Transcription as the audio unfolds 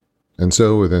And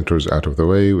so with intros out of the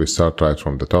way, we start right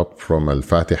from the top from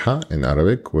Al-Fatihah in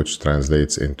Arabic, which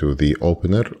translates into the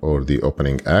opener or the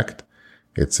opening act.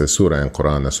 It's a surah in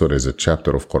Quran. A surah is a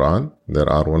chapter of Quran. There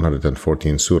are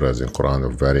 114 surahs in Quran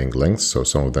of varying lengths. So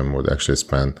some of them would actually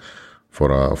span for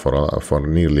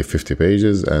nearly 50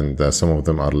 pages, and some of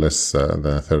them are less than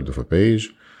a third of a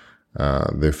page.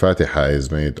 The Fatiha is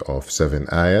made of 7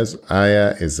 ayahs.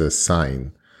 Ayah is a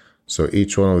sign. So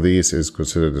each one of these is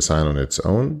considered a sign on its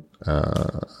own.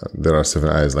 There are 7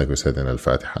 ayahs, like we said, in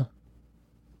Al-Fatihah.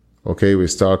 Okay, we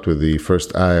start with the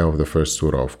first ayah of the first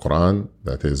surah of Quran.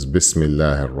 That is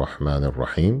Bismillah ar-Rahman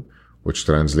ar-Rahim, which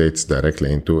translates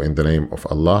directly into in the name of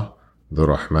Allah, the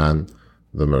Rahman,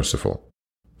 the Merciful.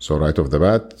 So right off the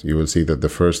bat, you will see that the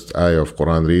first ayah of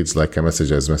Quran reads like a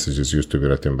message, as messages used to be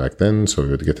written back then. So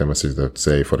you would get a message that would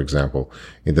say, for example,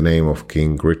 in the name of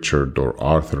King Richard or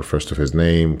Arthur, first of his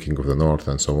name, King of the North,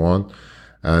 and so on.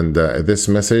 And this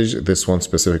message, this one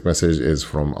specific message, is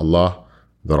from Allah,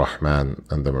 the Rahman,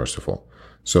 and the Merciful.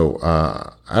 So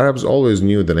Arabs always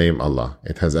knew the name Allah.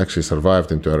 It has actually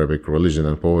survived into Arabic religion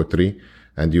and poetry,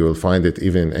 and you will find it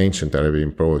even in ancient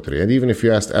Arabian poetry. And even if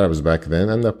you asked Arabs back then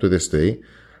and up to this day,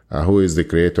 who is the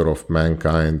creator of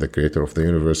mankind, the creator of the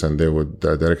universe, and they would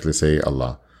directly say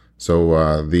Allah.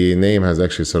 So the name has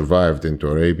actually survived into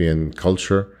Arabian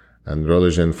culture and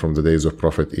religion from the days of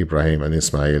Prophet Ibrahim and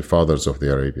Ismail, fathers of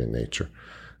the Arabian nature.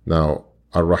 Now,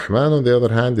 Ar-Rahman, on the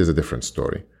other hand, is a different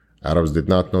story. Arabs did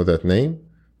not know that name,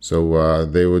 so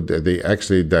they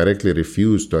actually directly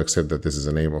refused to accept that this is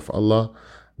the name of Allah.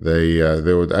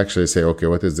 They would actually say, okay,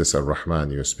 what is this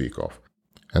Ar-Rahman you speak of?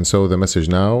 And so the message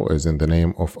now is in the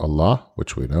name of Allah,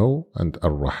 which we know, and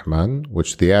Ar-Rahman,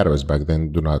 which the Arabs back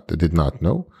then did not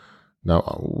know. Now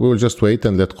we will just wait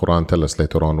and let Quran tell us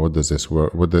later on what does this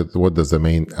word, what does the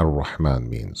main Ar-Rahman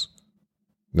means.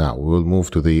 Now we will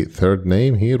move to the third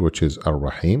name here, which is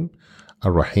Ar-Rahim.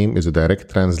 Ar-Rahim is a direct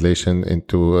translation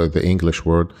into the English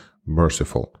word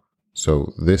merciful.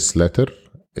 So this letter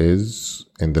is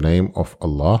in the name of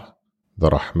Allah, the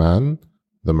Rahman,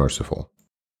 the Merciful.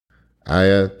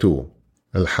 Ayah 2.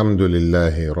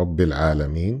 Alhamdulillahi Rabbil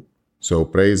Alameen. So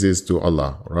praises to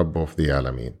Allah, Rabb of the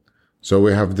Alameen. So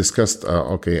we have discussed,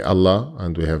 Allah,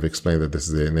 and we have explained that this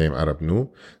is the name Arab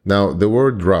knew. Now, the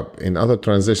word Rabb, in other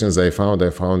translations I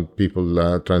found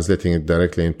people translating it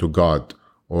directly into God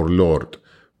or Lord.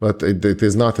 But it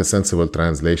is not a sensible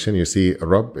translation. You see,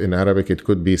 Rabb in Arabic, it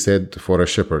could be said for a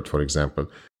shepherd, for example.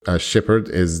 A shepherd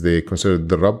is considered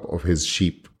the Rabb of his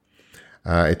sheep.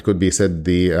 It could be said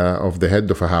of the head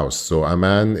of a house. So a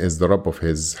man is the Rabb of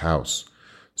his house.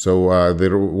 So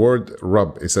the word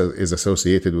Rabb is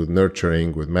associated with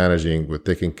nurturing, with managing, with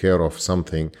taking care of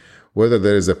something, whether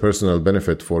there is a personal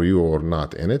benefit for you or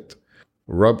not in it.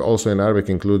 Rabb also in Arabic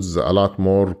includes a lot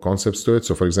more concepts to it.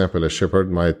 So for example, a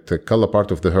shepherd might cull a part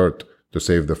of the herd to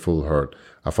save the full herd.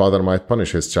 A father might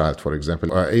punish his child, for example.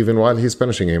 Even while he's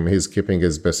punishing him, he's keeping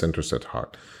his best interest at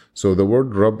heart. So the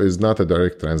word Rabb is not a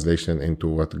direct translation into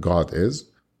what God is.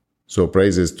 So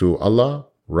praises to Allah,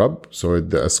 Rabb. So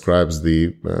it ascribes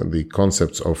the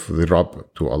concepts of the Rabb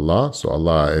to Allah. So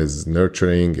Allah is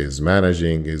nurturing, is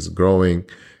managing, is growing,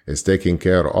 is taking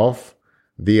care of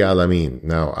the Alameen.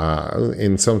 Now,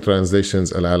 in some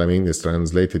translations, Al-Alameen is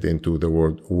translated into the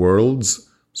word worlds.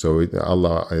 So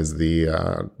Allah is the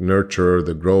nurturer,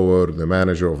 the grower, the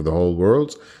manager of the whole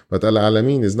world. But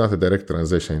Al-Alameen is not a direct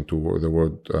translation into the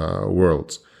word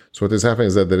worlds. So what is happening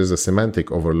is that there is a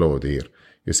semantic overload here.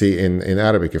 You see, in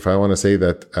Arabic, if I want to say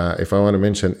that, if I want to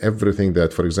mention everything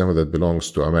that, for example, that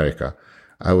belongs to America,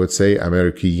 I would say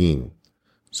Amerikiyin.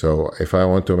 So if I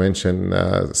want to mention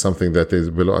something that is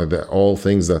all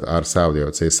things that are Saudi, I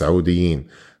would say Saudiyin.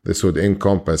 This would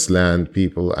encompass land,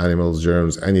 people, animals,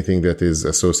 germs, anything that is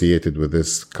associated with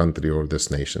this country or this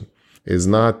nation. Does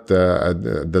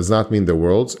not mean the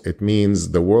worlds. It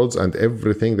means the worlds and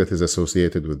everything that is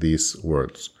associated with these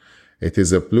words. It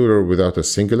is a plural without a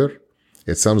singular.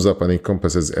 It sums up and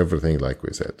encompasses everything like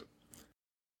we said.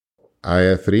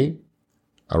 Ayah 3,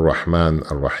 Ar-Rahman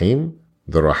Ar-Rahim,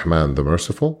 the Rahman, the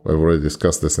Merciful. We've already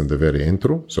discussed this in the very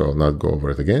intro, so I'll not go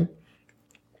over it again.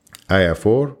 Ayah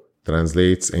 4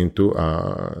 translates into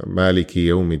Maliki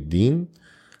Yawmiddin,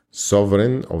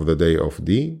 sovereign of the day of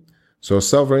Deen. So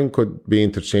sovereign could be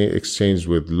exchanged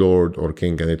with Lord or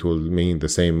King, and it will mean the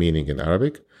same meaning in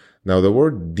Arabic. Now the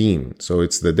word Deen, so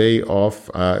it's the day of,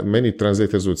 many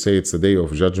translators would say it's the day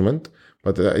of judgment,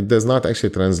 but it does not actually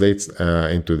translate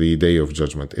into the day of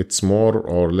judgment. It's more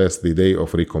or less the day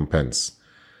of recompense,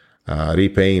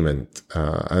 repayment.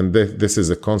 And this is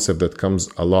a concept that comes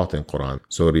a lot in Quran.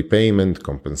 So repayment,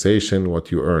 compensation,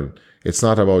 what you earn. It's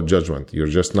not about judgment. You're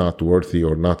just not worthy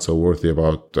or not so worthy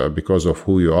about because of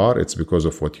who you are. It's because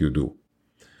of what you do.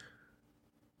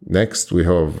 Next, we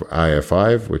have Ayah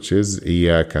 5, which is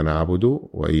إِيَّاكَ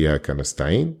نَعْبُدُ وَإِيَّاكَ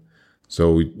نَسْتَعِينُ.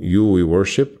 So you we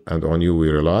worship and on you we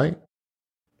rely.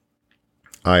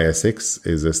 Ayah 6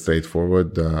 is a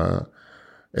straightforward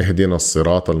اهدنا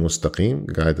الصراط المستقيم,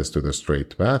 guide us to the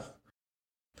straight path.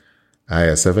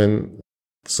 Ayah 7,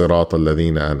 صراط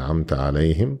الذين أنعمت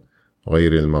عليهم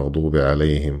غير المغضوب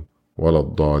عليهم ولا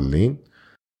الضالين.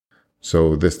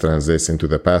 So this translates into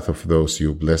the path of those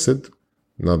you blessed,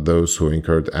 not those who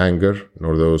incurred anger,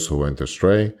 nor those who went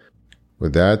astray.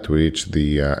 With that, we reach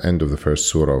the end of the first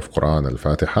surah of Quran,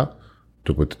 Al-Fatihah.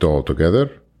 To put it all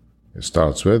together, it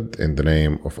starts with, in the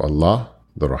name of Allah,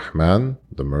 the Rahman,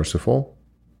 the Merciful.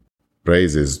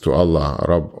 Praises to Allah,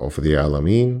 Rabb of the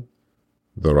Alameen,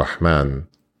 the Rahman,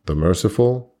 the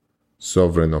Merciful,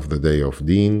 Sovereign of the Day of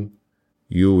Deen.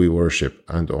 You we worship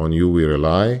and on you we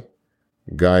rely.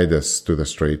 Guide us to the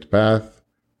straight path,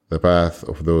 the path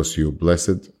of those you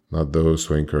blessed, not those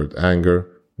who incurred anger,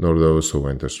 nor those who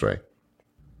went astray.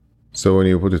 So when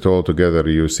you put it all together,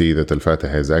 you see that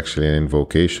Al-Fatihah is actually an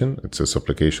invocation. It's a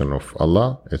supplication of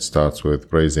Allah. It starts with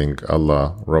praising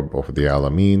Allah, Rabb of the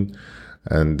Alameen,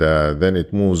 and then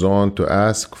it moves on to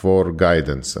ask for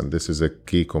guidance. And this is a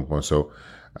key component. So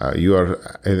you are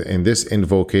in this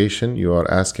invocation, you are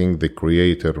asking the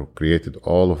Creator who created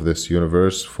all of this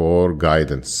universe for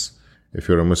guidance. If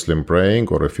you're a Muslim praying,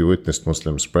 or if you witnessed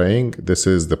Muslims praying, this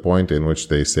is the point in which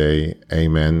they say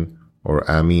Amen or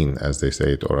Ameen, as they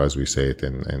say it, or as we say it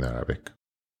in Arabic.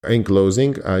 In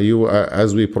closing,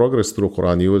 as we progress through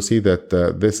Quran, you will see that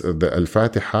the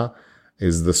Al-Fatihah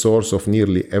is the source of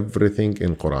nearly everything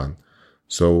in Quran.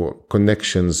 So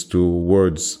connections to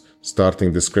words,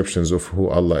 starting descriptions of who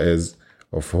Allah is,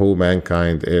 of who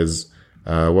mankind is,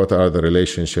 what are the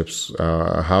relationships,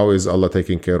 how is Allah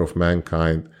taking care of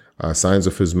mankind, signs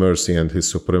of His mercy and His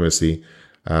supremacy,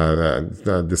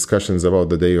 discussions about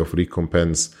the day of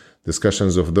recompense,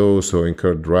 discussions of those who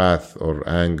incurred wrath or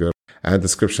anger, and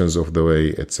descriptions of the way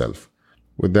itself.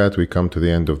 With that, we come to the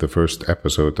end of the first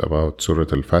episode about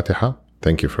Surah Al-Fatihah.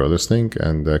 Thank you for listening,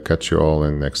 and catch you all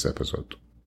in the next episode.